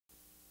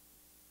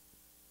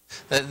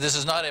This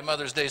is not a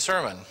Mother's Day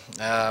sermon.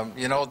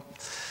 You know,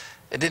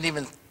 it didn't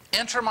even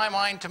enter my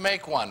mind to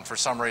make one for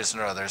some reason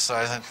or other. So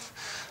I thought,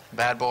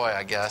 bad boy,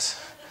 I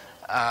guess.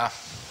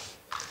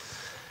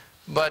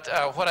 But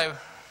what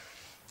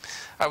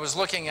I was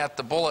looking at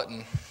the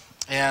bulletin,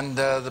 and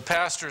the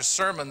pastor's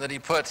sermon that he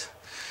put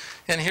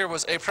in here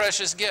was A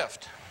Precious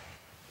Gift.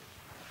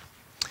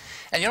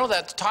 And you know,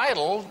 that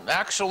title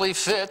actually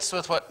fits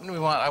with what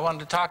I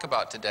wanted to talk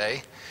about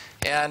today.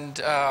 And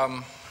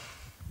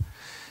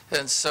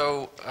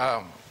so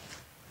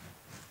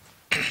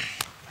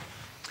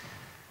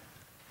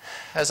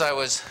as I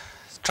was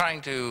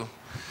trying to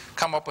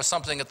come up with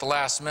something at the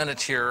last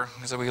minute here,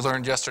 because we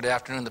learned yesterday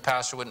afternoon the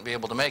pastor wouldn't be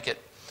able to make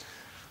it,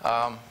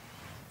 I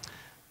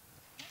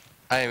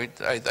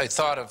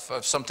thought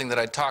of something that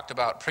I'd talked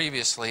about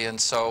previously, and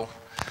so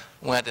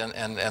went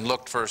and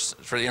looked for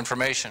the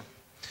information.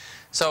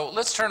 So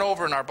let's turn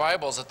over in our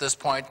Bibles at this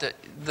point.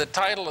 The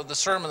title of the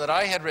sermon that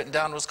I had written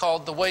down was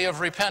called The Way of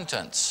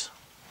Repentance.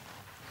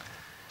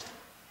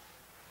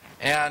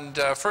 And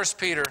 1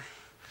 Peter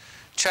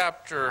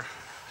chapter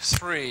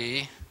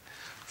 3,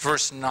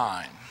 verse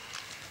 9.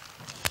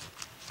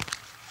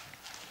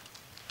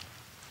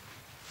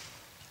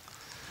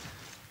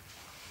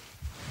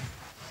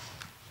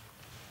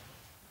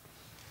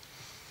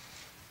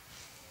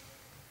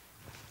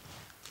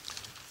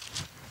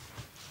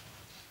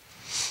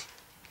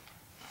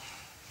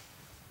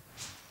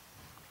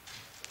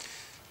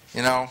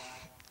 You know,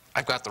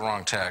 I've got the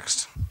wrong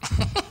text.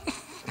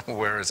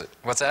 Where is it?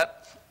 What's that?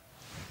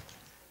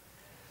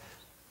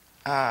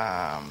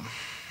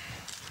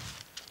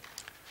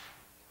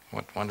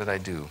 What one did I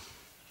do?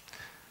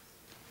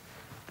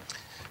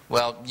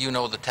 Well, you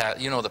know the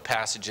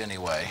passage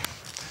anyway.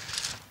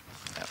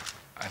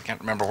 I can't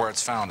remember where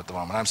it's found at the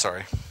moment. I'm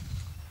sorry.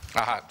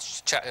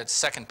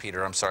 It's 2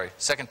 Peter. I'm sorry.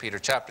 2 Peter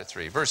chapter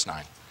 3, verse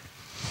 9.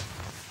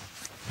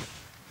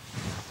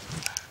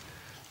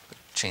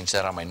 Change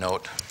that on my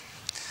note.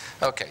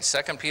 Okay,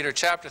 2 Peter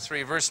chapter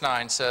 3, verse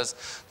 9 says,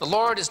 "The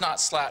Lord is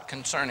not slack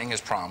concerning his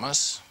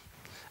promise,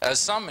 as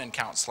some men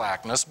count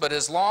slackness, but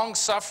is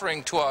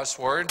long-suffering to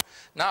usward,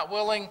 not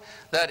willing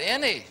that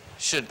any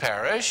should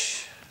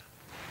perish,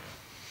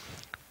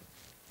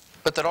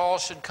 but that all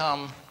should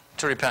come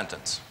to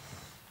repentance."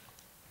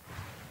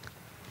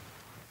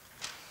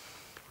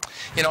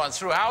 You know, and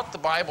throughout the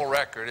Bible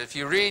record, if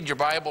you read your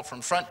Bible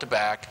from front to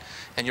back,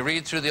 and you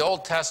read through the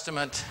Old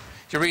Testament,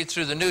 you read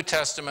through the New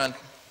Testament,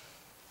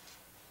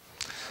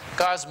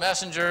 God's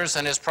messengers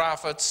and his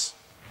prophets,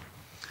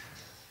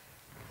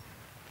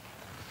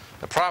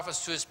 the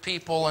prophets to his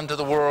people and to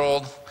the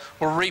world,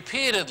 were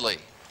repeatedly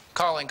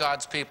calling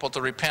God's people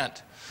to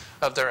repent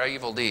of their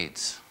evil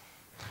deeds,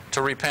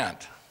 to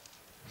repent.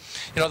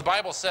 You know, the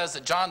Bible says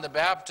that John the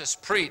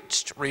Baptist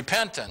preached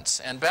repentance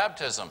and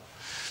baptism.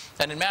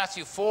 And in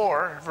Matthew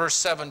 4, verse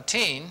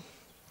 17,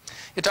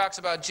 it talks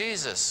about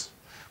Jesus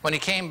when he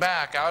came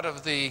back out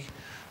of the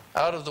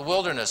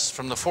wilderness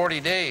from the 40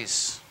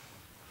 days.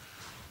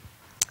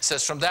 It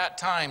says, "From that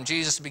time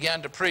Jesus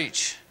began to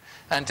preach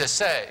and to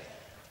say,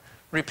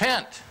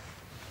 'Repent,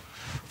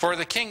 for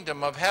the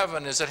kingdom of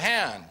heaven is at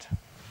hand.'"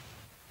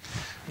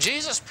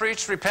 Jesus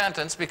preached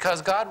repentance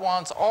because God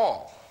wants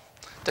all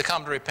to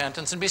come to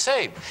repentance and be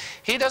saved.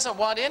 He doesn't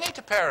want any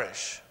to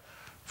perish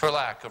for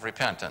lack of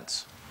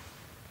repentance.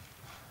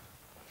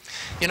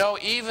 You know,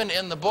 even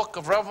in the book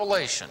of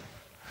Revelation,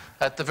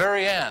 at the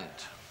very end,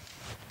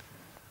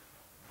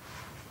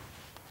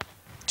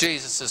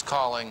 Jesus is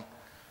calling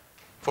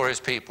for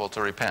his people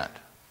to repent.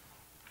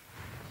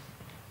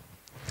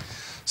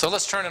 So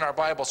let's turn in our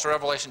Bibles to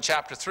Revelation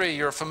chapter 3.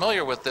 You're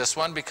familiar with this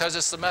one because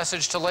it's the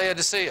message to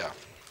Laodicea.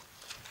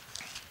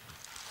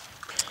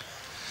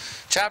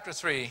 Chapter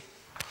 3,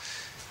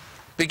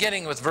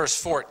 beginning with verse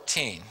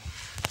 14.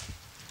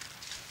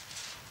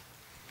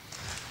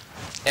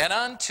 "And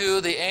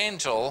unto the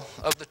angel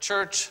of the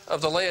church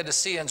of the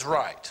Laodiceans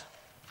write,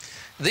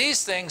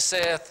 These things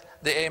saith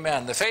the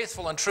Amen, the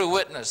faithful and true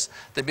witness,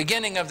 the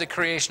beginning of the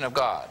creation of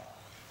God.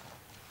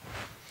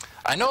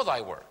 I know thy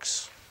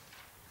works,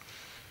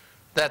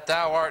 that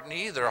thou art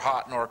neither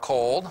hot nor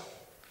cold.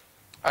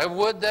 I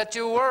would that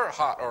you were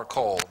hot or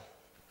cold.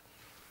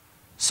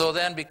 So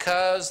then,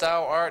 because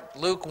thou art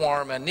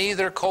lukewarm and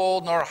neither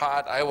cold nor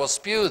hot, I will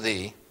spew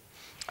thee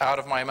out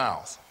of my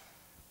mouth.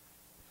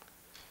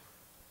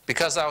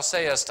 Because thou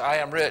sayest, I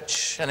am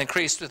rich and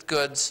increased with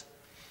goods,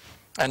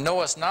 and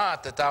knowest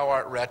not that thou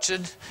art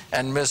wretched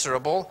and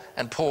miserable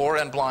and poor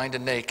and blind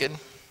and naked.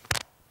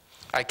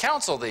 I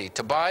counsel thee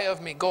to buy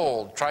of me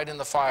gold tried in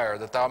the fire,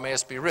 that thou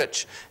mayest be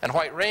rich, and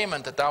white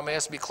raiment, that thou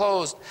mayest be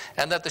clothed,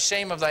 and that the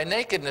shame of thy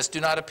nakedness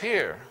do not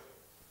appear.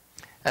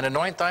 And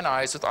anoint thine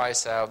eyes with eye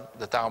salve,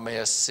 that thou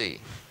mayest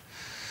see."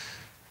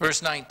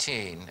 Verse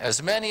 19,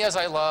 "As many as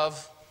I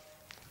love,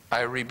 I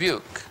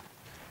rebuke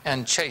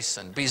and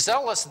chasten. Be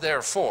zealous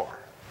therefore,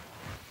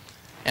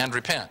 and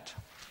repent."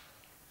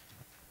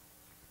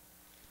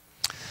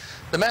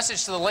 The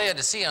message to the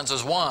Laodiceans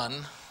was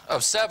one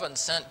of 7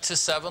 sent to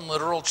 7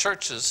 literal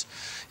churches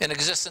in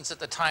existence at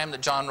the time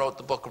that John wrote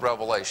the book of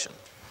Revelation.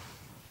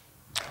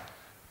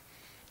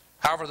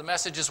 However, the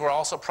messages were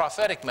also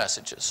prophetic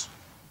messages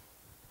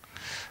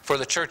for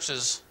the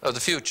churches of the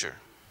future.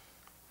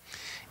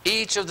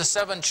 Each of the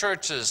 7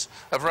 churches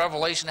of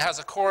Revelation has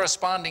a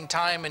corresponding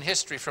time in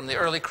history from the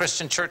early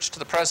Christian church to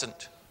the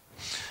present.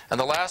 And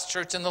the last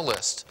church in the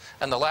list,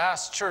 and the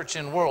last church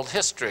in world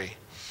history,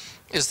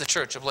 is the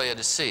church of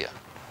Laodicea.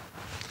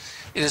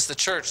 It is the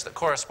church that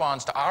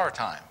corresponds to our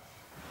time.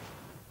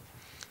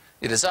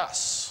 It is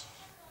us.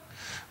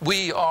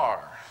 We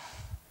are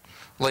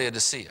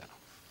Laodicea.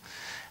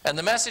 And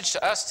the message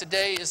to us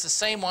today is the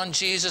same one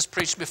Jesus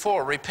preached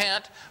before.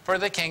 Repent, for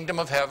the kingdom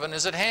of heaven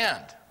is at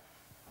hand.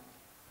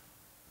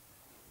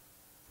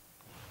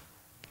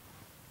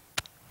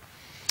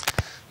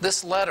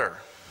 This letter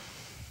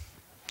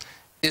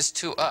is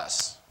to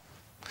us.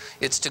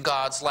 It's to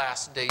God's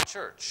last day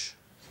church.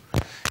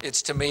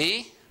 It's to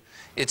me.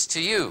 It's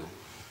to you.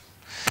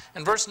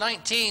 And verse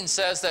 19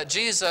 says that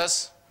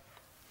Jesus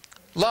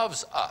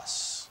loves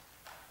us.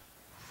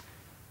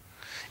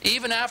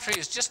 Even after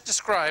he's just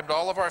described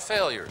all of our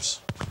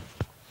failures.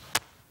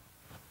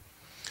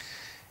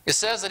 It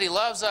says that he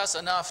loves us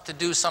enough to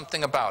do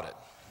something about it.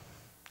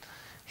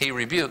 He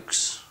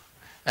rebukes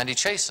and he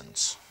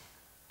chastens.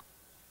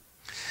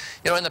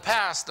 You know, in the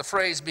past, the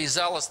phrase, be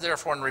zealous,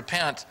 therefore, and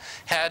repent,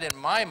 had in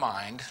my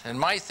mind, in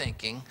my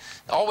thinking,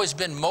 always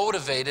been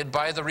motivated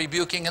by the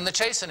rebuking and the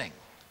chastening.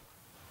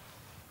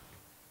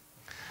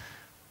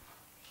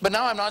 But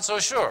now I'm not so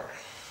sure.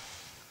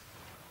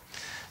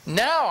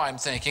 Now I'm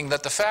thinking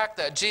that the fact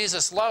that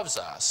Jesus loves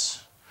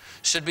us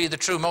should be the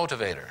true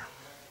motivator.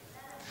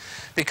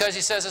 Because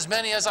he says, as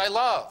many as I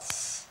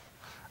love,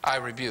 I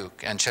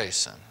rebuke and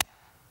chasten.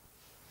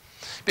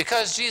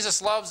 Because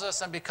Jesus loves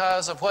us and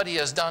because of what he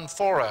has done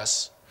for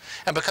us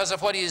and because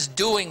of what he is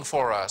doing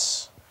for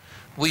us,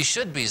 we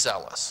should be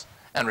zealous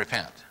and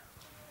repent.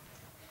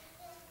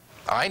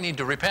 I need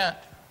to repent.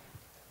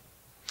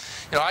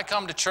 You know, I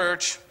come to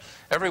church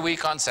every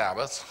week on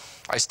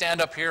Sabbath. I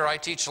stand up here, I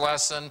teach a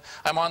lesson,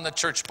 I'm on the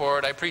church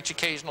board, I preach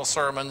occasional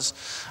sermons,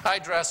 I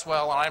dress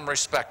well, and I'm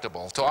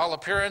respectable. To all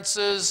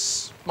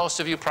appearances, most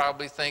of you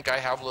probably think I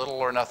have little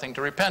or nothing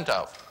to repent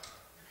of.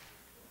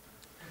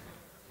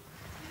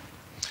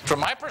 From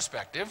my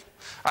perspective,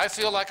 I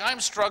feel like I'm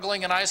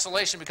struggling in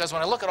isolation because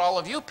when I look at all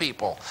of you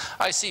people,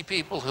 I see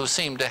people who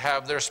seem to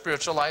have their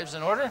spiritual lives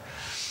in order,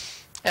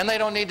 and they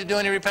don't need to do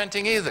any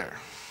repenting either.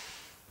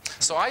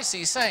 So I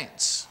see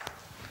saints.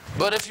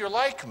 But if you're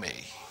like me,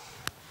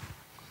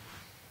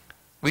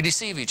 we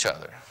deceive each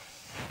other,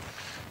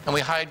 and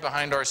we hide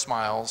behind our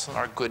smiles and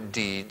our good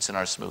deeds and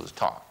our smooth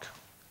talk.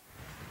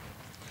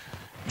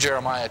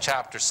 Jeremiah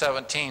chapter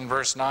 17,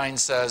 verse 9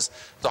 says,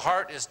 the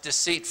heart is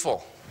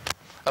deceitful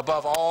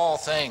above all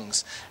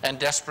things and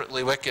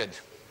desperately wicked.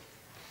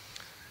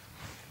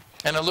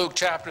 And in Luke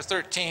chapter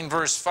 13,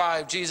 verse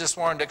 5, Jesus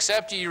warned,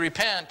 except ye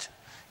repent,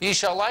 ye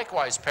shall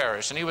likewise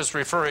perish. And he was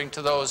referring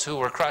to those who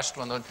were crushed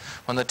when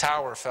the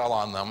tower fell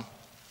on them.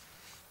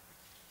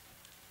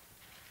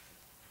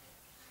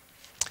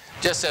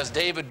 Just as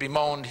David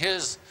bemoaned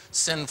his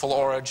sinful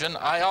origin,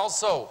 I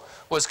also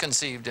was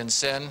conceived in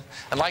sin.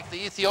 And like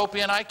the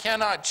Ethiopian, I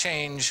cannot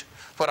change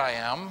what I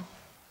am.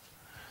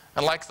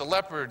 And like the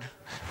leopard,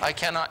 I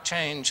cannot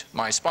change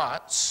my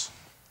spots.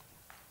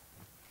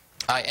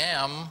 I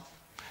am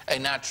a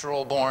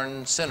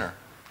natural-born sinner.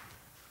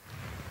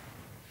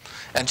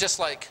 And just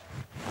like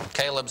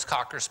Caleb's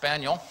Cocker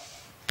Spaniel,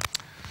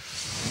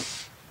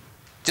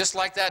 just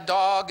like that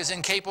dog is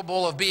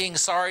incapable of being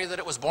sorry that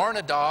it was born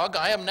a dog,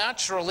 I am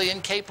naturally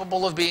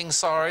incapable of being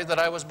sorry that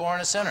I was born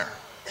a sinner.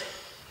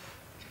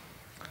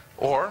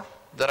 Or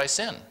that I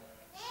sin.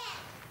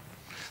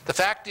 The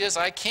fact is,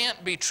 I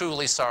can't be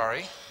truly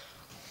sorry.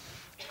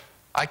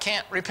 I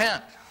can't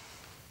repent.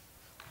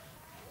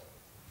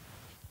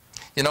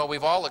 You know,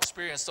 we've all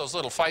experienced those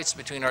little fights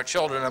between our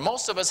children, and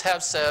most of us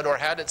have said or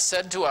had it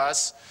said to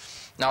us,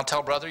 now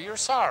tell brother you're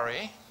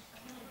sorry.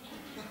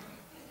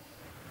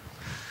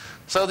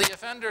 So the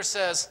offender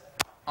says,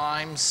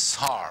 I'm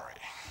sorry.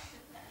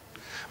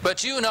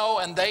 But you know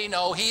and they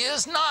know he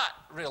is not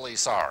really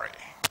sorry.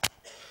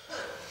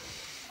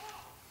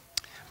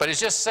 But he's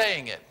just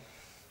saying it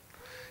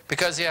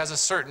because he has a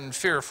certain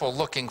fearful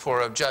looking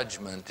for of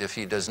judgment if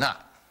he does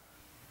not.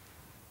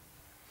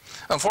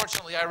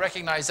 Unfortunately, I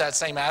recognize that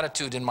same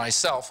attitude in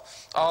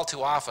myself all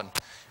too often.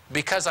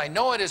 Because I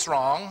know it is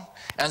wrong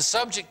and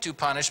subject to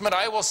punishment,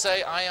 I will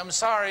say, I am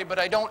sorry, but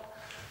I don't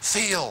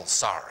feel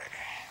sorry.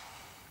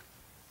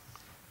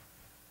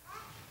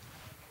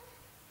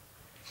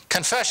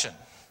 Confession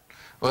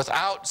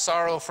without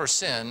sorrow for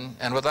sin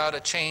and without a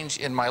change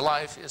in my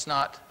life is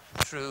not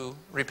true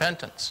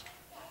repentance.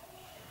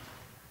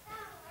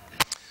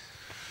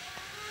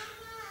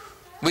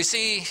 We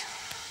see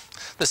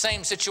the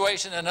same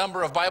situation in a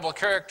number of Bible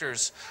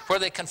characters where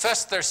they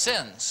confessed their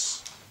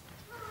sins,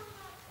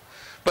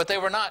 but they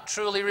were not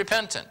truly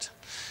repentant.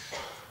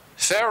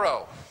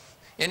 Pharaoh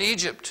in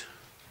Egypt,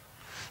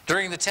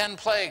 during the 10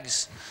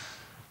 plagues,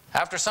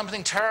 after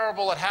something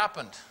terrible had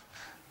happened,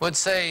 would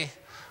say,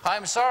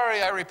 I'm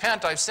sorry, I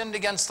repent, I've sinned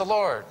against the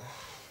Lord.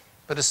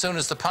 But as soon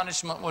as the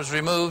punishment was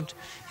removed,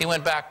 he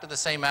went back to the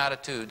same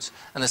attitudes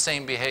and the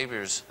same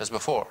behaviors as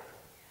before.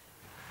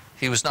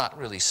 He was not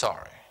really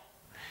sorry.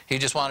 He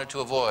just wanted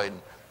to avoid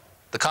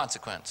the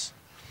consequence.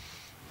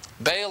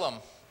 Balaam,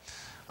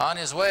 on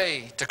his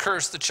way to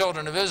curse the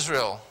children of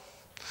Israel,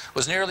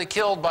 was nearly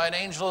killed by an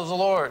angel of the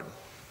Lord.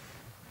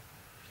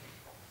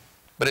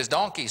 But his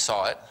donkey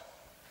saw it,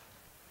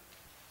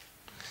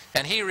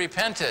 and he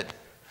repented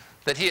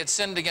that he had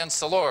sinned against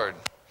the Lord.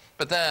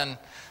 But then,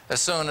 as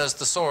soon as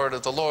the sword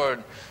of the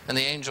Lord and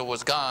the angel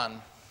was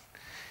gone,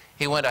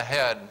 he went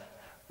ahead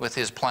with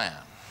his plan.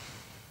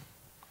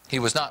 He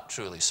was not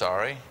truly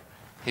sorry.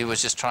 He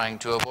was just trying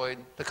to avoid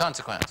the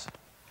consequence.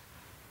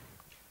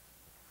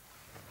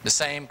 The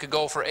same could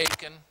go for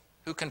Achan,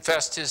 who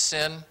confessed his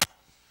sin.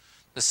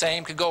 The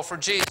same could go for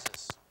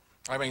Judas,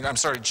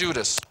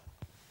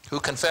 who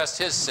confessed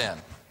his sin.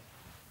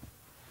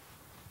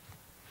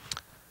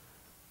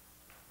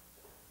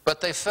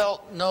 But they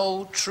felt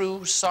no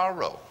true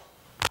sorrow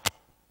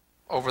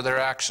over their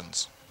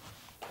actions.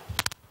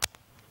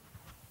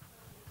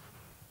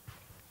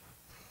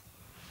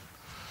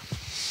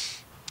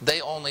 They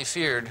only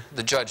feared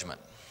the judgment.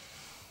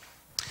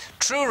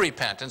 True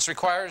repentance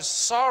requires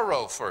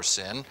sorrow for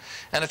sin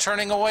and a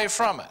turning away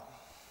from it.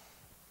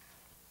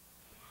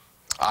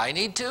 I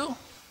need to,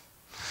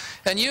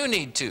 and you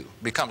need to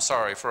become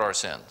sorry for our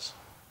sins.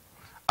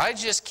 I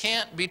just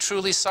can't be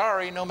truly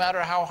sorry no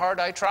matter how hard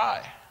I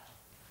try.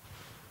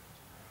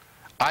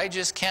 I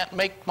just can't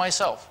make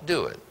myself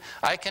do it.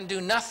 I can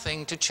do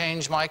nothing to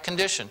change my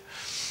condition.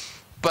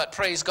 But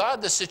praise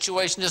God, the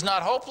situation is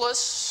not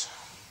hopeless.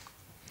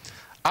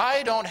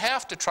 I don't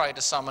have to try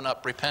to summon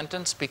up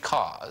repentance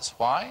because,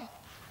 why?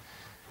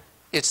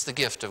 It's the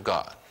gift of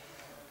God.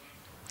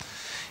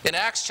 In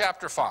Acts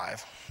chapter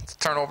 5, let's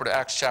turn over to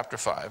Acts chapter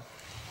 5.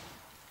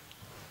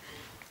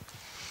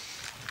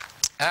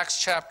 Acts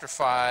chapter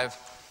 5,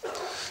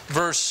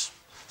 verse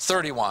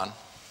 31.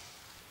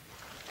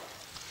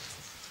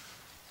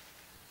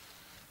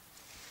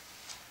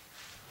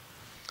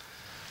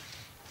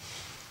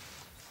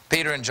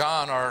 Peter and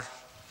John are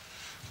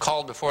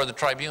called before the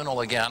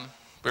tribunal again.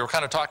 We were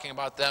kind of talking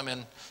about them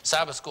in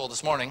Sabbath school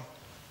this morning.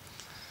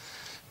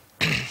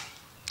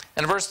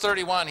 In verse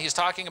 31, he's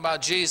talking about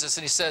Jesus,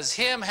 and he says,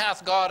 "Him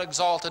hath God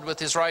exalted with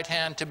his right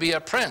hand to be a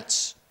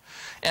prince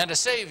and a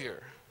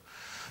savior,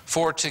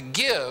 for to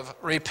give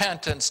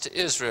repentance to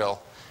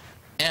Israel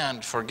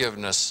and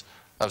forgiveness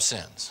of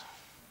sins."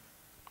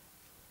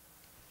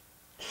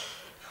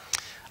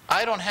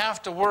 I don't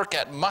have to work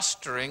at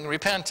mustering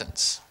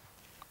repentance.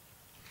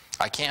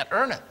 I can't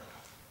earn it.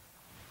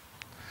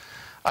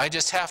 I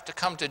just have to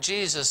come to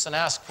Jesus and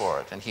ask for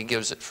it, and he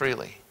gives it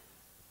freely.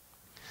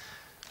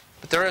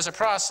 But there is a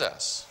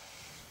process.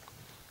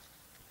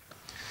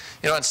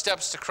 You know, in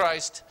Steps to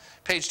Christ,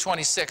 page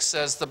 26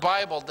 says, "The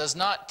Bible does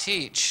not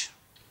teach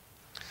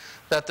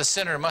that the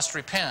sinner must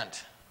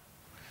repent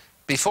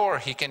before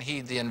he can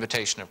heed the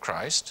invitation of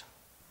Christ.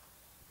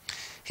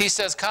 He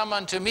says, 'Come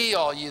unto me,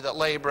 all ye that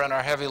labor and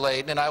are heavy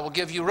laden, and I will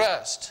give you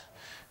rest.'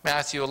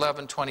 Matthew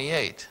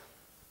 11:28.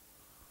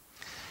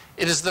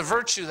 It is the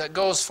virtue that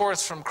goes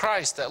forth from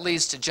Christ that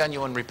leads to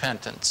genuine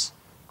repentance.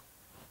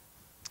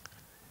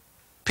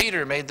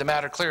 Peter made the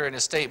matter clear in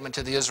his statement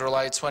to the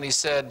Israelites when he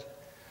said,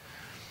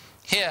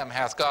 "Him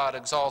hath God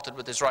exalted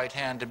with his right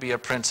hand to be a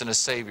prince and a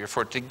savior,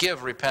 for to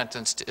give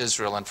repentance to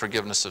Israel and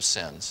forgiveness of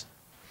sins."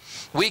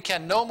 We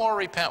can no more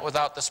repent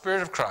without the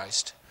Spirit of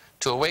Christ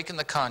to awaken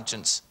the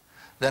conscience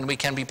than we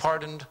can be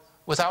pardoned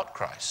without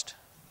Christ.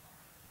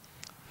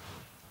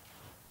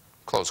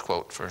 Close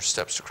quote for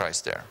Steps to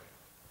Christ there.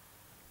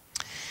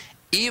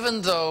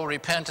 Even though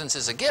repentance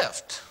is a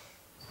gift,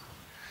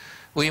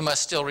 we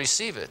must still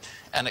receive it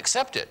and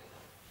accept it.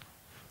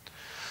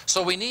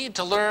 So we need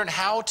to learn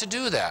how to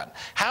do that.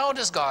 How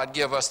does God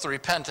give us the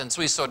repentance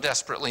we so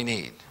desperately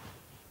need?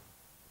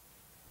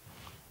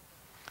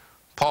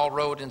 Paul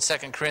wrote in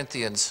 2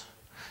 Corinthians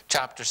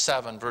chapter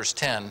 7, verse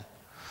 10,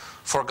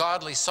 "For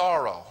godly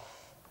sorrow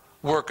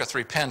worketh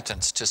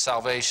repentance to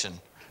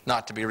salvation,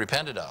 not to be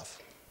repented of."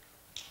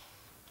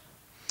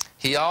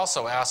 He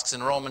also asks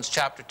in Romans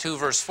chapter 2,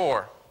 verse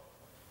 4,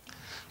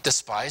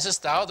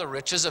 "Despisest thou the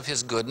riches of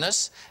his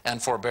goodness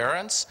and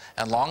forbearance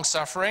and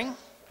longsuffering,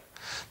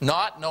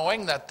 not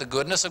knowing that the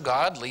goodness of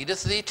God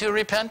leadeth thee to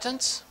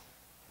repentance?"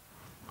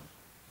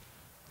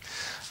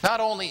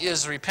 Not only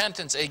is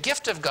repentance a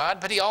gift of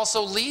God, but he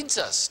also leads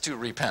us to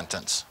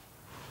repentance.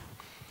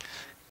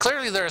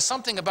 Clearly there is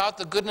something about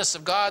the goodness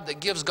of God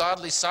that gives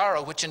godly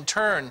sorrow, which in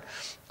turn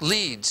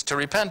leads to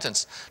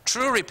repentance.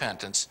 True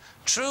repentance,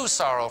 true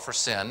sorrow for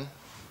sin,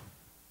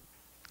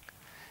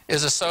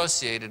 is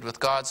associated with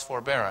God's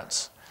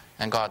forbearance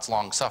and God's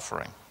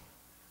long-suffering.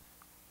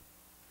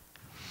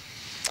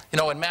 You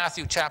know, in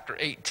Matthew chapter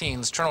 18,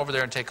 let's turn over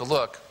there and take a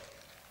look.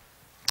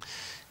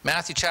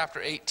 Matthew chapter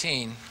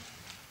 18,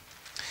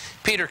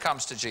 Peter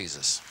comes to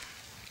Jesus.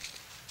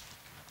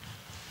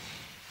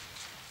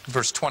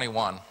 Verse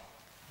 21.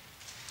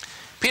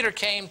 Peter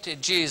came to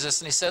Jesus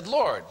and he said,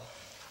 "Lord,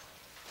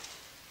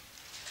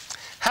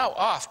 how how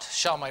oft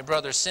shall my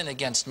brother sin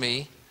against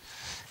me,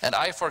 and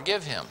I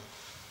forgive him?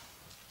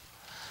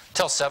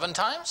 Till 7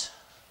 times?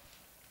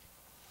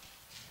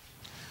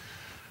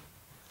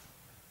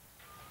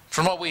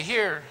 From what we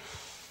hear,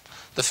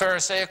 the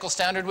Pharisaical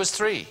standard was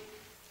 3.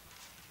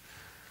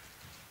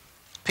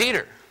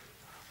 Peter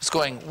was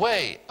going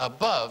way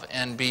above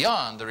and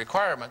beyond the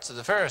requirements of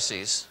the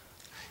Pharisees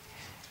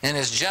in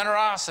his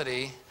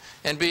generosity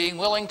and being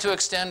willing to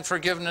extend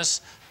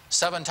forgiveness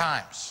 7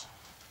 times.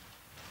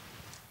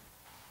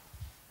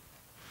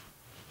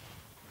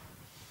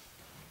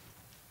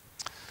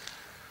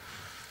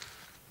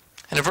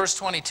 And in verse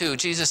 22,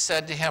 Jesus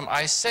said to him,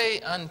 I say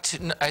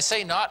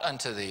not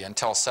unto thee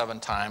until 7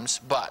 times,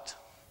 but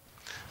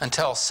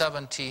until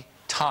 70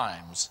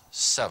 times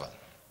 7.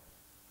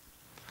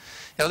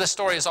 You know, this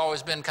story has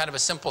always been kind of a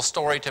simple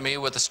story to me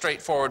with a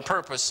straightforward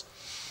purpose.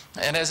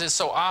 And as is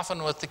so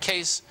often with the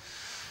case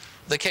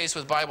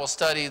with Bible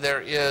study,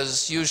 there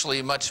is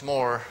usually much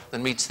more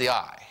than meets the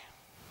eye.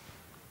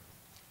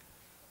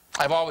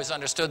 I've always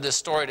understood this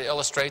story to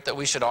illustrate that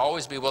we should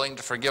always be willing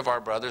to forgive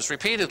our brothers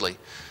repeatedly.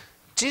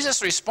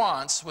 Jesus'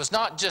 response was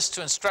not just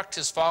to instruct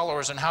his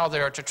followers on how they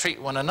are to treat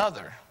one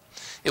another.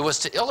 It was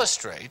to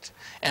illustrate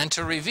and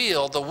to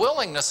reveal the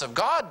willingness of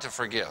God to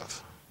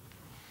forgive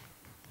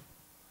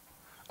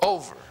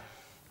over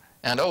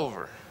and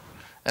over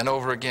and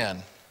over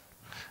again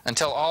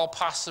until all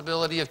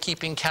possibility of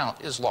keeping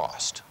count is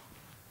lost.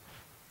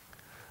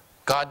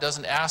 God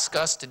doesn't ask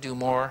us to do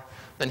more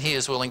than he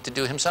is willing to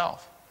do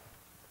himself.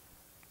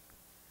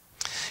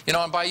 You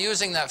know, and by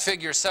using that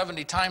figure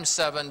 70 times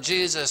 7,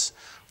 Jesus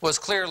was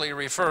clearly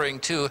referring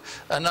to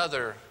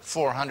another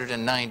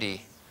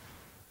 490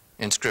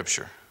 in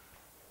Scripture.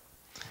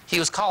 He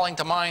was calling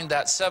to mind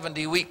that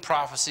 70-week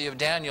prophecy of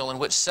Daniel in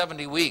which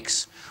 70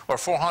 weeks or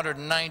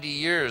 490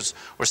 years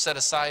were set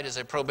aside as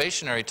a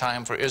probationary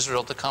time for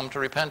Israel to come to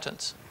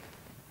repentance.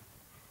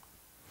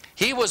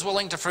 He was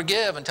willing to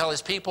forgive until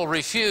his people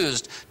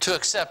refused to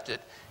accept it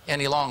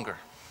any longer.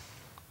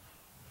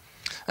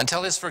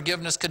 Until his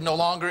forgiveness could no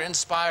longer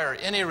inspire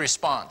any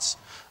response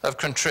of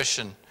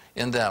contrition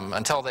in them,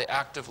 until they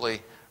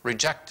actively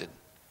rejected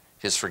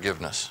his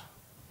forgiveness.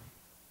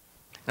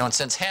 You know, and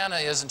since Hannah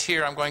isn't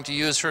here, I'm going to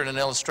use her in an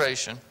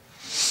illustration.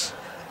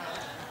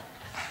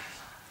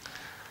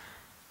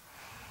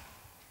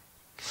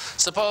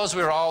 Suppose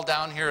we were all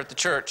down here at the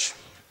church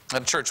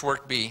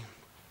work B,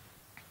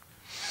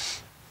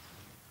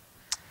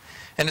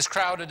 and it's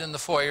crowded in the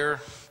foyer,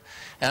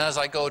 and as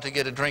I go to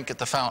get a drink at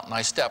the fountain,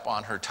 I step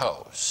on her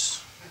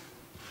toes.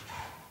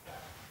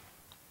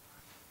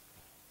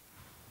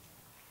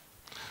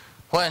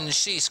 When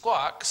she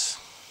squawks,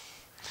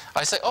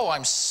 I say, oh,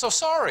 I'm so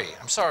sorry.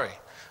 I'm sorry.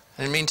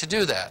 I didn't mean to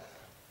do that.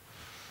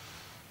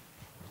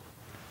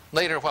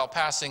 Later, while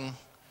passing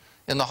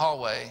in the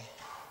hallway,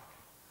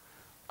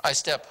 I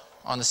step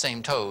on the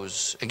same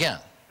toes again.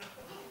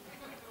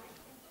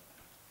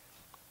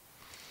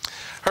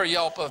 Her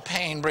yelp of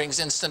pain brings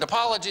instant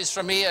apologies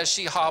from me as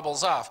she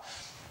hobbles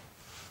off.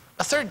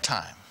 A 3rd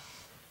time,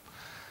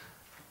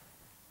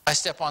 I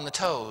step on the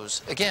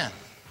toes again.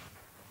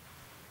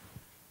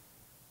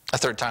 A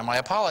 3rd time, I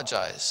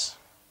apologize.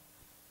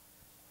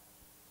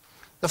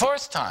 The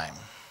 4th time,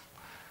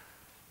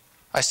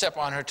 I step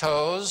on her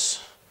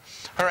toes.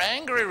 Her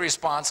angry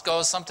response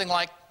goes something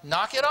like,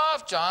 knock it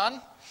off,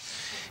 John.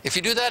 If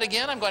you do that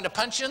again, I'm going to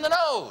punch you in the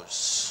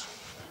nose.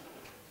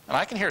 And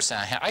I can hear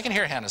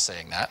Hannah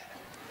saying that.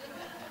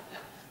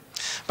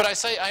 But I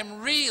say,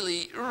 I'm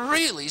really,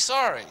 really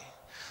sorry.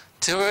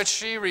 To which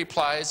she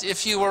replies,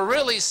 if you were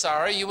really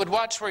sorry, you would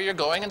watch where you're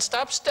going and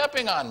stop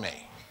stepping on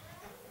me.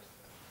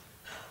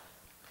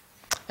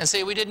 And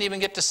see, we didn't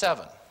even get to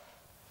 7.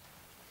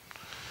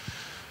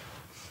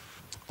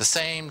 The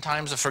same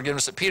times of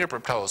forgiveness that Peter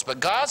proposed.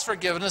 But God's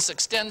forgiveness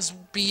extends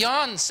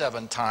beyond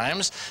 7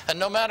 times, and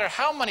no matter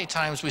how many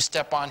times we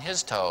step on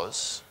his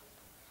toes,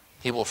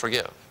 he will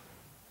forgive.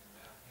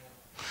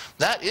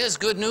 That is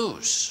good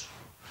news.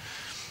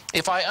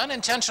 If I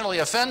unintentionally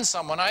offend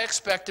someone, I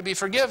expect to be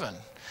forgiven.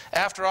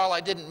 After all,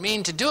 I didn't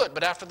mean to do it,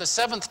 but after the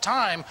 7th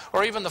time,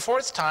 or even the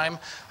 4th time,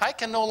 I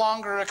can no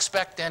longer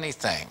expect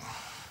anything.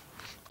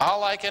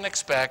 All I can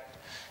expect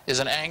is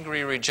an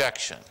angry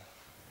rejection.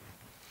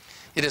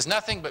 It is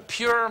nothing but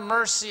pure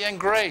mercy and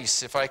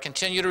grace if I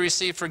continue to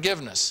receive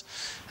forgiveness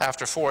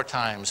after 4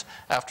 times,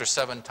 after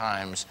 7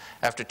 times,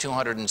 after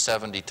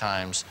 270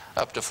 times,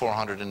 up to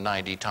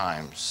 490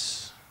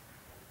 times.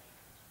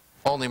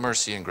 Only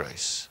mercy and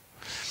grace.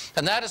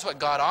 And that is what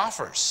God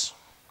offers.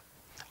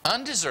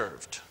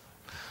 Undeserved,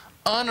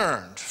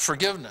 unearned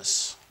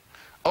forgiveness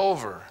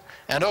over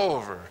and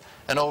over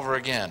and over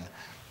again.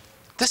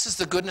 This is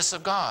the goodness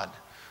of God.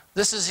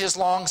 This is his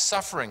long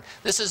suffering.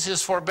 This is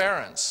his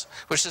forbearance,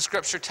 which the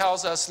Scripture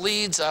tells us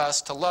leads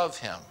us to love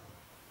him.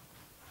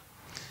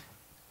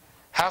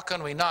 How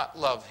can we not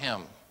love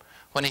him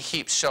when he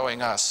keeps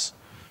showing us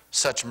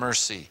such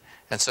mercy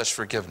and such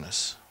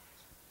forgiveness?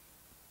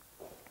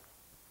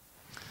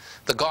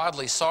 The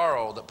godly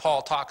sorrow that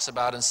Paul talks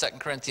about in 2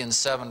 Corinthians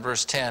 7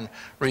 verse 10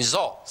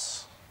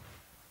 results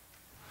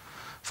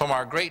from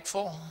our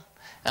grateful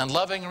and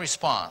loving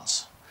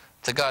response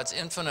to God's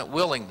infinite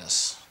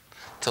willingness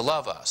to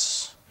love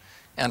us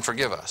and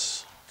forgive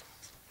us.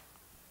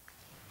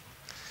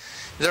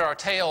 There are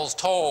tales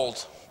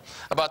told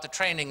about the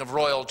training of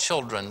royal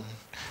children,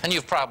 and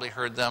you've probably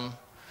heard them.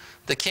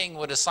 The king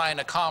would assign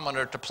a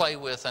commoner to play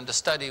with and to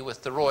study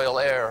with the royal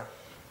heir.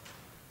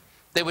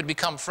 They would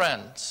become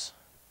friends.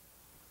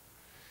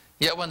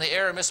 Yet when the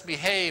heir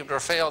misbehaved or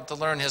failed to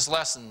learn his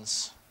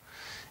lessons,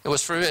 it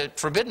was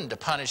forbidden to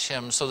punish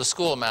him, so the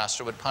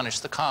schoolmaster would punish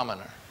the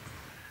commoner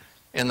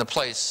in the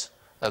place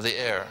of the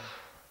heir.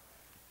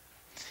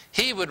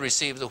 He would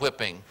receive the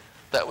whipping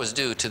that was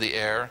due to the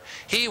heir.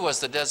 He was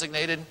the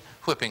designated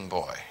whipping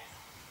boy.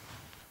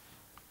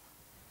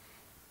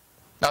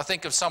 Now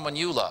think of someone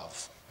you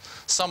love,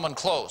 someone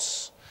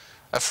close,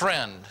 a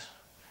friend,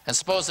 and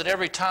suppose that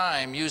every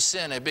time you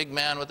sin, a big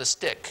man with a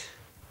stick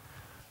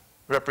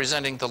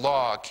representing the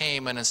law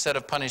came, and instead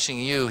of punishing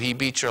you, he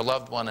beat your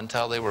loved one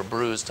until they were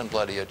bruised and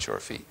bloody at your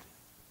feet.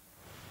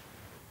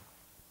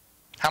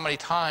 How many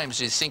times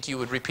do you think you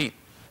would repeat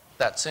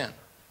that sin?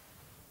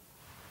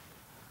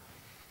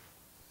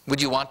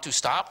 Would you want to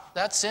stop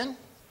that sin?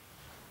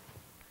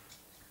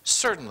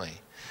 Certainly.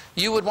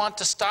 You would want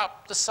to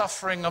stop the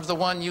suffering of the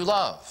one you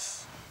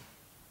love.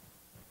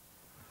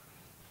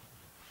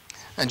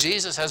 And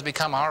Jesus has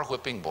become our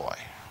whipping boy.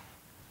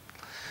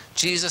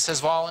 Jesus has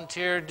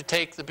volunteered to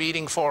take the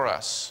beating for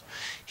us.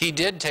 He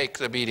did take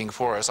the beating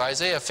for us.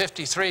 Isaiah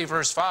 53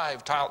 verse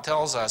 5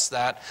 tells us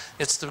that.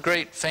 It's the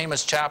great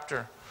famous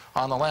chapter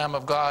on the Lamb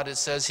of God. It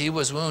says, He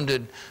was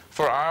wounded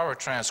for our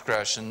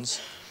transgressions.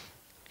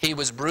 He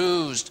was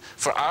bruised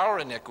for our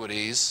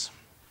iniquities.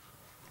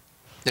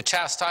 The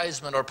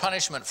chastisement or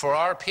punishment for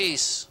our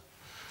peace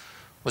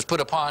was put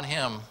upon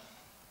Him.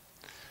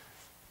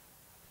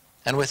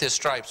 And with His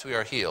stripes we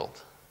are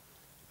healed.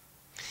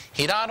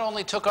 He not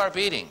only took our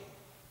beating,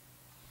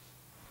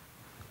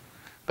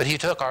 but He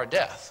took our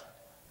death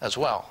as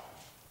well.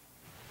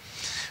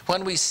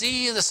 When we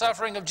see the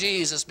suffering of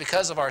Jesus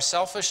because of our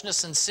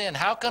selfishness and sin,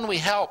 how can we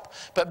help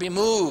but be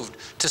moved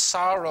to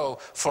sorrow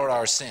for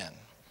our sin?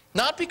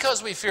 Not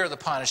because we fear the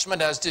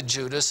punishment, as did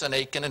Judas and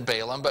Achan and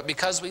Balaam, but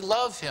because we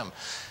love Him.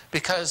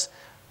 Because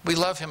we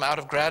love Him out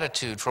of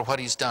gratitude for what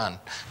He's done.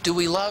 Do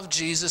we love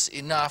Jesus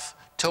enough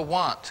to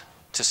want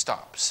to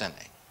stop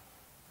sinning?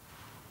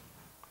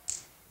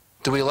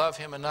 Do we love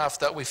Him enough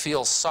that we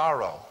feel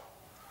sorrow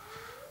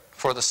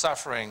for the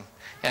suffering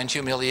and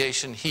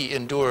humiliation He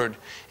endured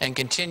and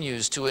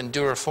continues to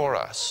endure for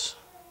us?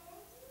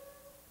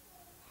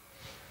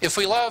 If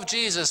we love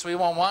Jesus, we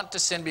won't want to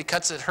sin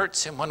because it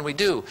hurts Him when we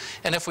do.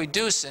 And if we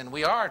do sin,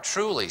 we are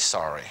truly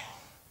sorry,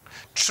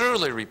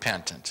 truly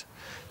repentant,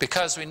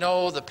 because we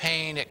know the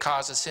pain it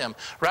causes Him.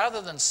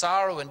 Rather than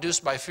sorrow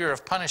induced by fear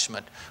of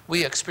punishment,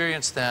 we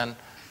experience then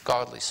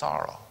godly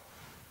sorrow.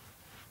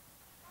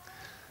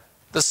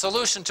 The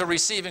solution to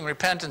receiving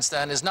repentance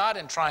then is not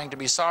in trying to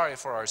be sorry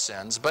for our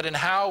sins, but in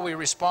how we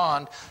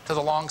respond to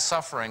the long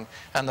suffering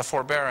and the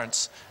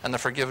forbearance and the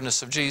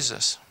forgiveness of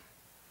Jesus.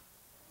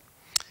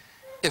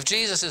 If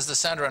Jesus is the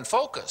center and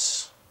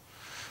focus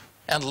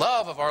and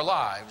love of our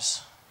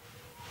lives,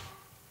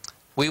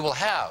 we will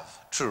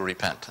have true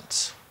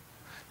repentance,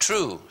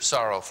 true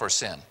sorrow for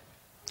sin.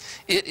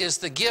 It is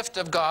the gift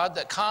of God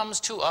that comes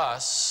to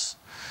us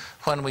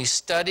when we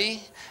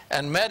study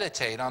and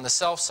meditate on the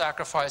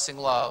self-sacrificing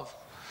love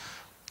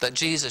that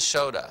Jesus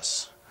showed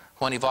us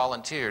when He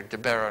volunteered to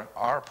bear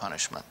our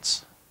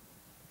punishments.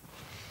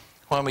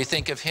 When we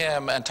think of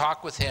Him and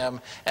talk with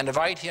Him and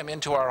invite Him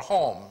into our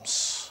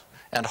homes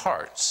and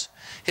hearts,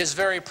 His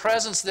very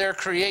presence there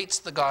creates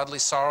the godly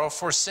sorrow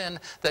for sin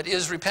that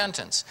is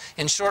repentance.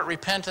 In short,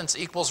 repentance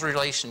equals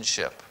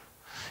relationship.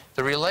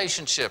 The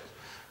relationship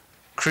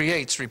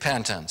creates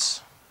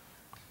repentance.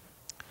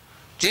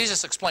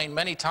 Jesus explained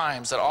many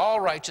times that all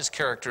righteous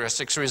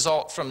characteristics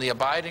result from the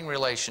abiding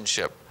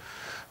relationship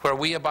where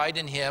we abide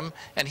in Him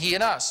and He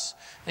in us.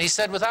 And He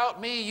said,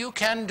 without me you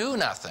can do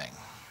nothing.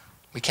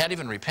 We can't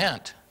even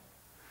repent.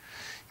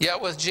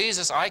 Yet with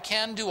Jesus I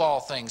can do all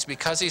things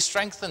because He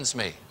strengthens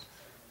me.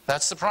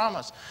 That's the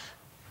promise.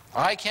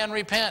 I can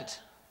repent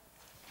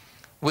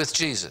with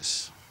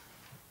Jesus.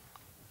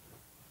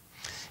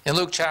 In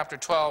Luke chapter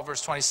 12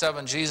 verse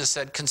 27, Jesus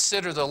said,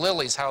 consider the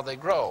lilies, how they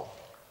grow.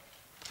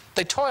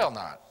 They toil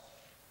not,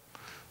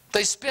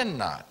 they spin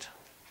not.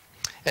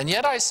 And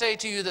yet I say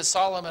to you that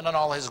Solomon in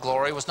all his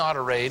glory was not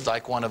arrayed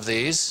like one of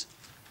these.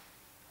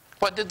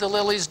 What did the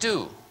lilies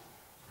do?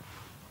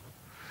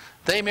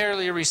 They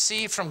merely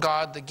received from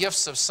God the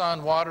gifts of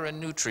sun, water, and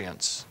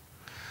nutrients.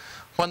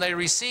 When they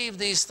received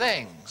these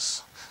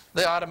things,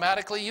 they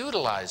automatically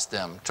utilized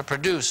them to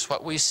produce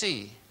what we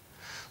see.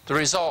 The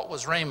result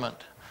was raiment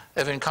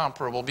of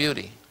incomparable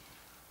beauty.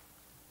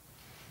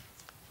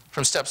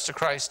 From Steps to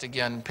Christ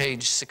again,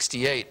 page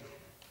 68.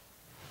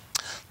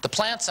 The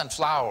plants and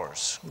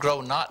flowers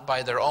grow not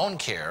by their own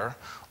care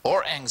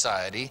or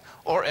anxiety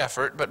or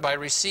effort, but by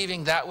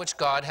receiving that which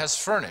God has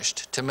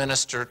furnished to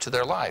minister to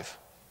their life.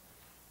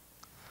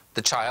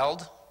 The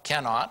child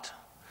cannot,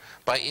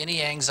 by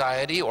any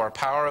anxiety or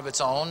power of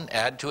its own,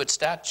 add to its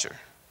stature.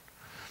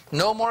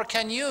 No more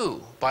can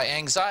you, by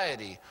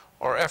anxiety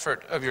or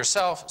effort of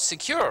yourself,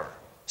 secure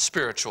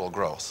spiritual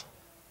growth.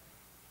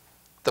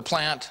 The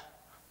plant,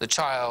 the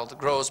child,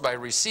 grows by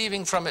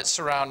receiving from its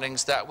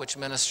surroundings that which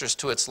ministers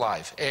to its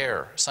life,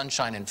 air,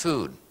 sunshine, and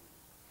food.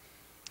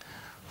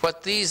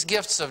 What these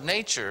gifts of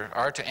nature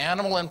are to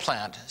animal and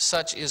plant,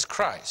 such is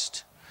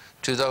Christ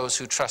to those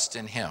who trust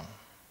in him.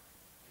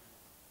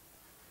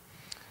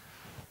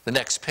 The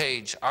next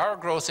page, our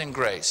growth in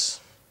grace,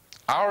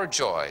 our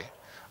joy,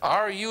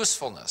 our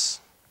usefulness,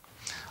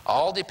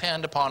 all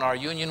depend upon our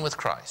union with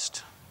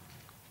Christ.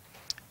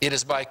 It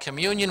is by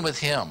communion with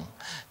him,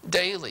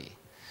 daily,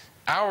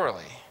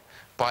 hourly,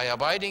 by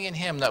abiding in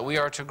him, that we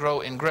are to grow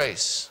in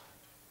grace.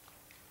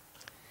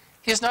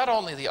 He is not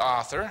only the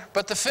author,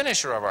 but the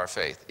finisher of our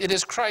faith. It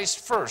is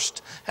Christ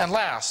first and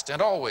last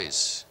and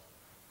always.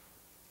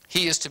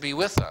 He is to be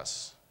with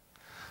us,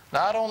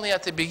 not only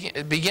at the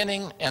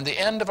beginning and the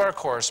end of our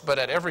course, but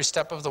at every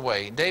step of the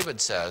way. David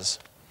says,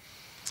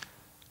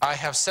 I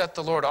have set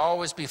the Lord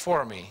always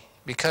before me.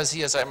 Because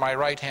he is at my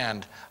right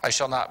hand, I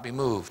shall not be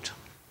moved.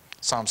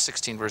 Psalm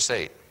 16, verse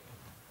 8.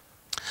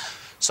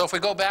 So if we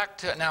go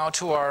back now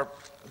to our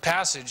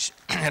passage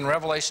in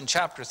Revelation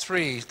chapter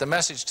 3, the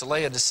message to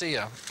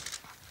Laodicea.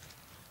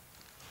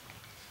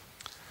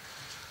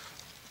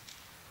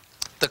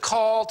 The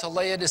call to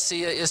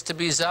Laodicea is to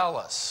be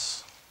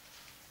zealous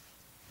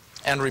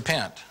and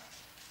repent.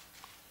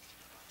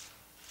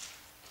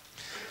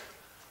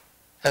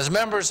 As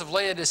members of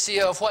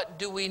Laodicea, of what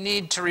do we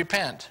need to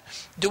repent?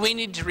 Do we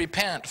need to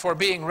repent for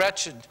being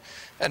wretched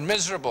and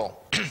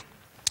miserable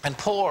and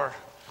poor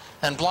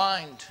and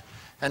blind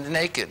and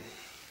naked?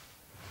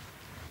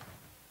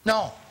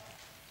 No.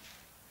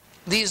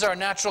 These are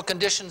natural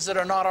conditions that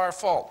are not our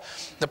fault.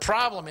 The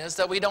problem is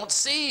that we don't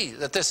see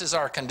that this is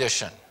our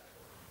condition.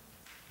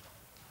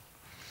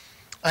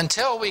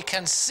 Until we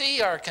can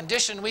see our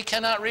condition, we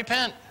cannot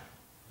repent.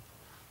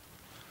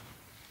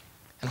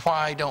 And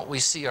why don't we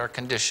see our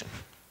condition?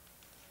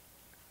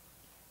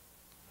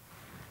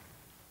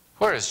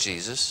 Where is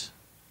Jesus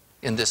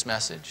in this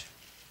message?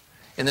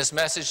 In this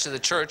message to the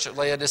church at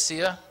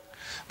Laodicea?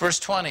 Verse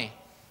 20.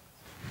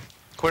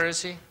 Where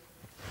is he?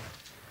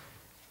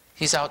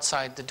 He's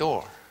outside the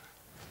door.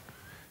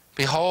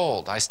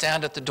 Behold, I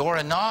stand at the door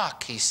and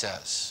knock, he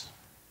says.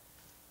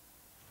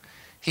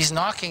 He's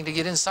knocking to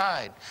get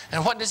inside.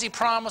 And what does he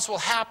promise will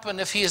happen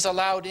if he is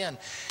allowed in?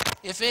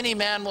 If any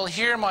man will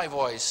hear my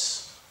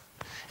voice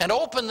and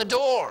open the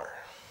door,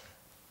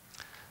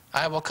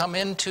 I will come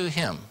into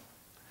him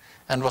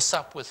and will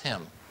sup with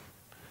him,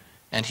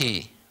 and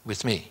he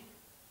with me.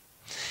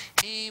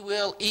 He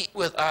will eat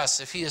with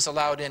us if he is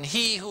allowed in.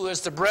 He who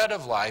is the bread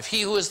of life,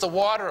 he who is the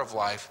water of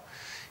life,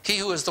 he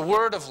who is the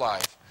word of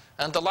life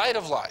and the light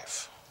of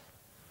life.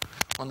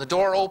 When the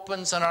door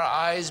opens and our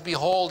eyes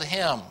behold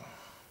him,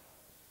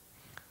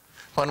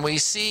 when we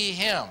see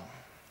him,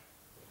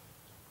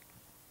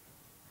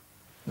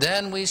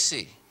 then we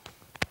see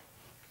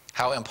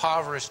how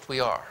impoverished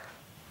we are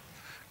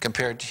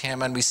compared to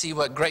him, and we see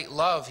what great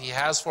love he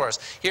has for us.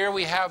 Here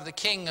we have the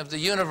King of the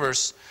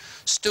universe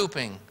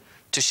stooping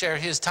to share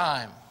his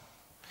time,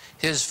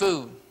 his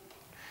food,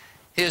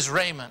 his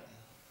raiment,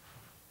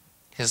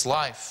 his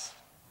life,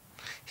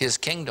 his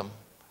kingdom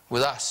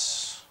with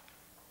us.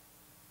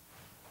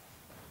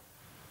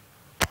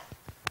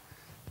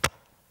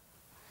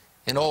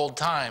 In old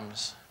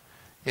times,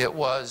 it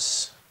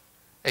was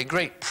a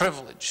great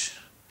privilege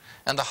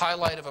and the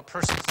highlight of a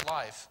person's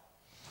life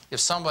if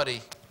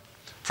somebody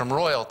from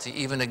royalty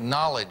even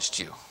acknowledged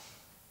you,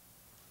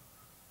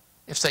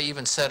 if they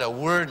even said a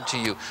word to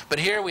you. But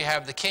here we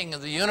have the King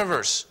of the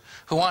universe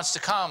who wants to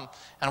come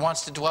and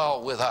wants to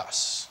dwell with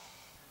us.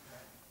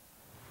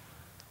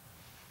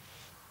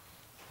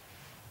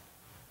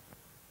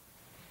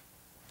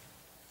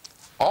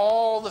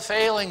 All the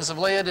failings of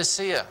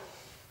Laodicea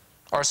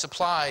are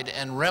supplied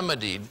and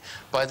remedied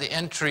by the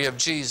entry of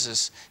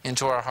Jesus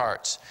into our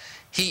hearts.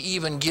 He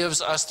even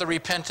gives us the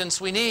repentance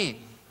we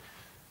need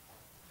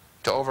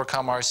to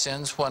overcome our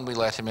sins when we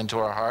let him into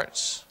our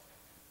hearts.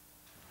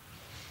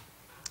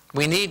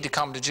 We need to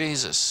come to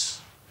Jesus.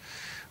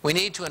 We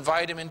need to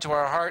invite him into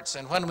our hearts,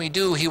 and when we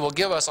do, he will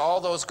give us all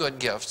those good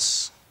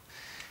gifts,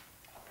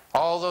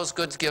 all those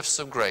good gifts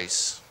of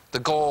grace, the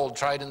gold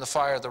tried in the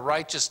fire, the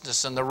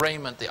righteousness and the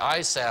raiment, the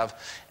eye salve,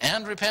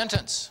 and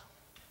repentance.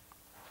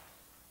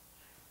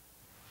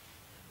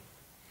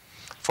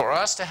 For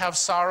us to have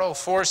sorrow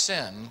for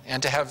sin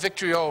and to have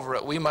victory over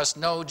it, we must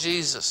know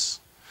Jesus.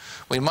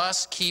 We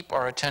must keep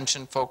our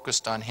attention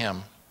focused on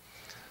him.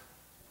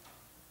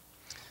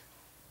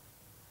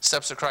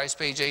 Steps of Christ,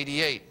 page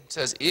 88,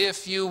 says,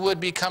 if you would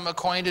become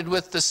acquainted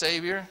with the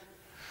Savior,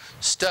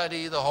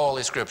 study the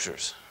Holy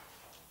Scriptures.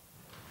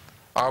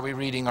 Are we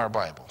reading our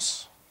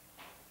Bibles?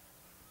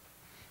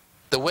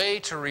 The way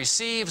to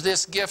receive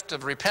this gift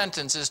of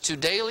repentance is to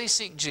daily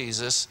seek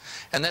Jesus,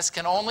 and this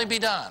can only be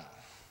done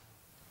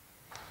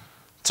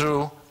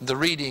through the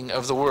reading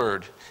of the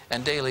Word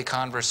and daily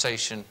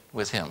conversation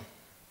with him.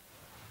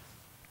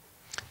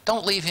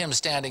 Don't leave him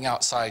standing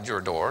outside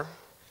your door.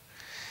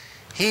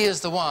 He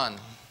is the one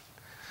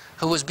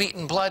who was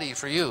beaten bloody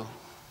for you.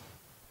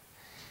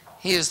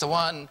 He is the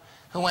one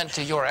who went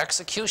to your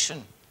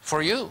execution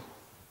for you.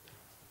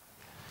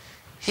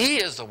 He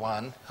is the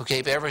one who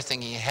gave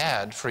everything he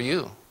had for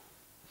you.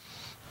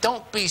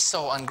 Don't be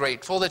so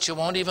ungrateful that you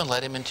won't even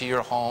let him into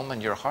your home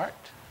and your heart.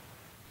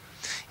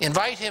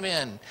 Invite him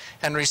in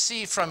and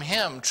receive from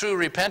him true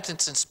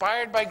repentance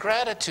inspired by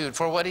gratitude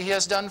for what he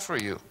has done for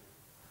you.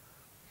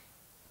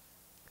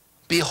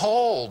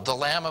 Behold the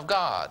Lamb of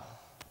God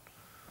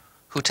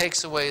who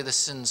takes away the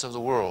sins of the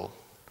world,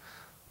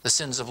 the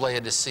sins of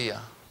Laodicea,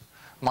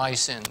 my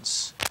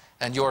sins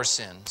and your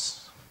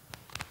sins.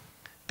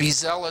 Be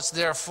zealous,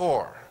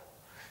 therefore,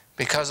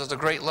 because of the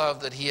great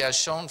love that he has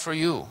shown for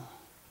you.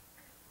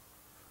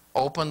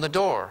 Open the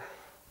door,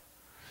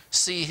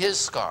 see his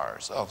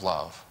scars of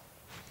love,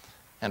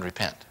 and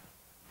repent.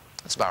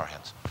 Let's bow our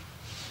heads.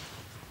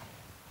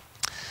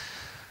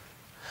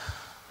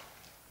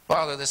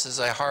 Father, this is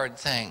a hard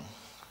thing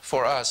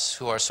for us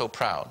who are so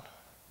proud.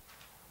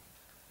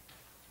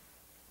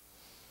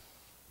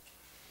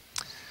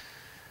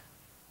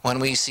 When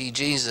we see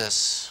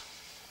Jesus,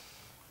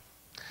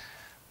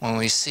 when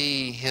we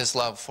see his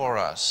love for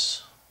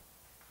us,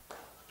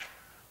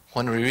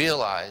 when we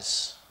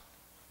realize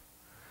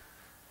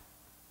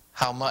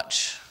how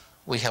much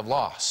we have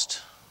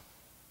lost,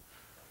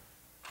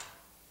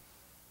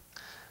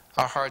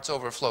 our hearts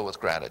overflow with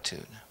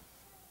gratitude.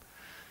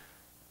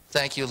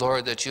 Thank you,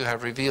 Lord, that you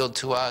have revealed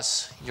to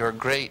us your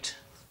great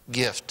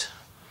gift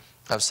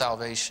of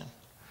salvation,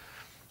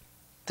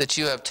 that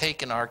you have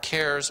taken our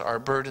cares, our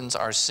burdens,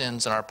 our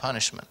sins, and our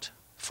punishment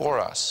for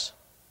us.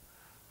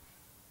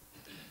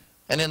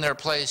 And in their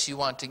place, you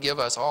want to give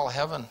us all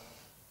heaven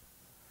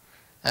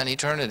and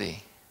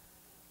eternity.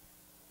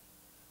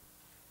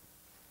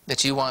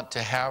 That you want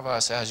to have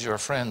us as your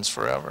friends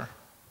forever.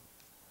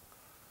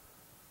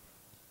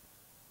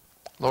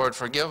 Lord,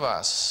 forgive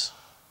us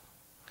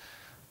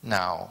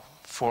now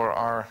for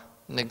our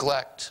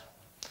neglect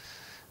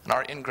and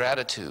our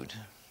ingratitude.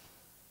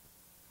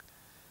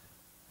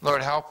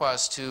 Lord, help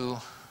us to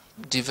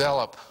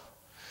develop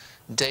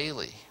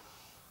daily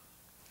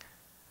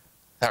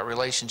that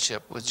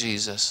relationship with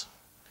Jesus.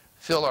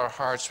 Fill our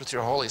hearts with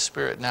your Holy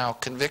Spirit now.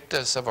 Convict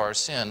us of our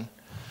sin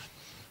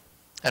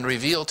and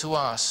reveal to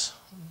us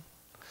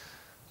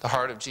the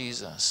heart of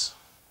Jesus,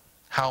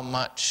 how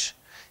much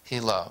he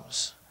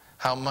loves,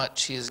 how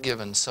much he has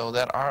given, so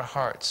that our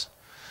hearts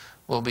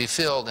will be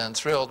filled and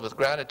thrilled with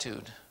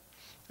gratitude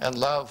and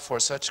love for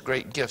such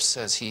great gifts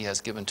as he has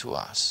given to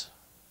us.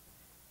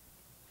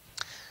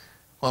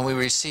 When we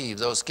receive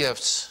those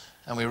gifts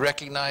and we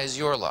recognize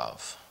your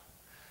love,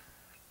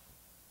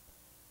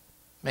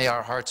 may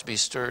our hearts be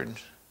stirred.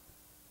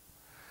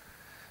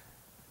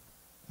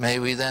 May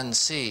we then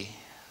see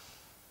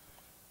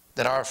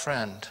that our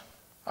friend,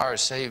 our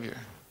Savior,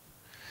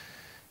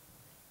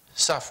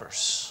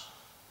 suffers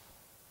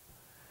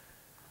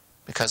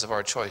because of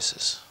our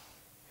choices.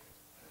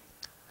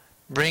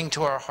 Bring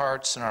to our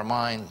hearts and our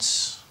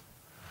minds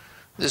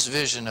this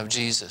vision of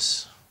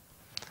Jesus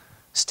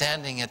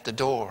standing at the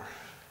door,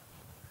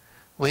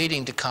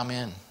 waiting to come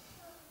in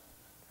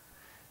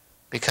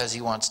because he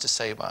wants to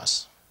save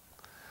us.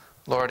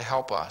 Lord,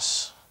 help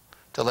us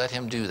to let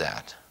him do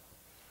that.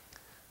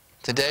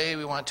 Today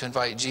we want to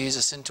invite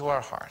Jesus into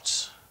our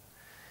hearts.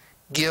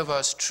 Give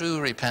us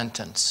true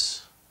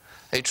repentance,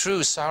 a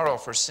true sorrow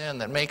for sin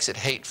that makes it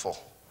hateful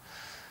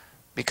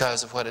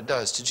because of what it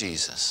does to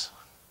Jesus,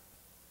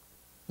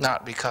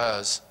 not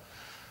because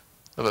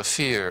of a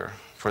fear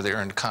for the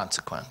earned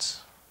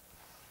consequence.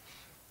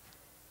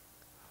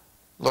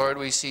 Lord,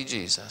 we see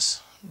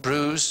Jesus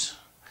bruised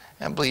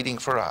and bleeding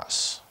for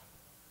us,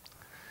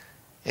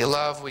 a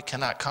love we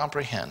cannot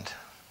comprehend.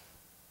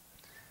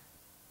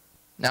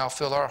 Now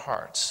fill our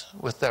hearts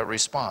with that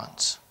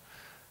response,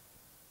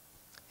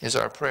 is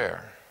our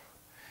prayer.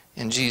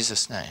 In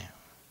Jesus' name,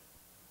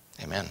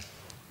 amen.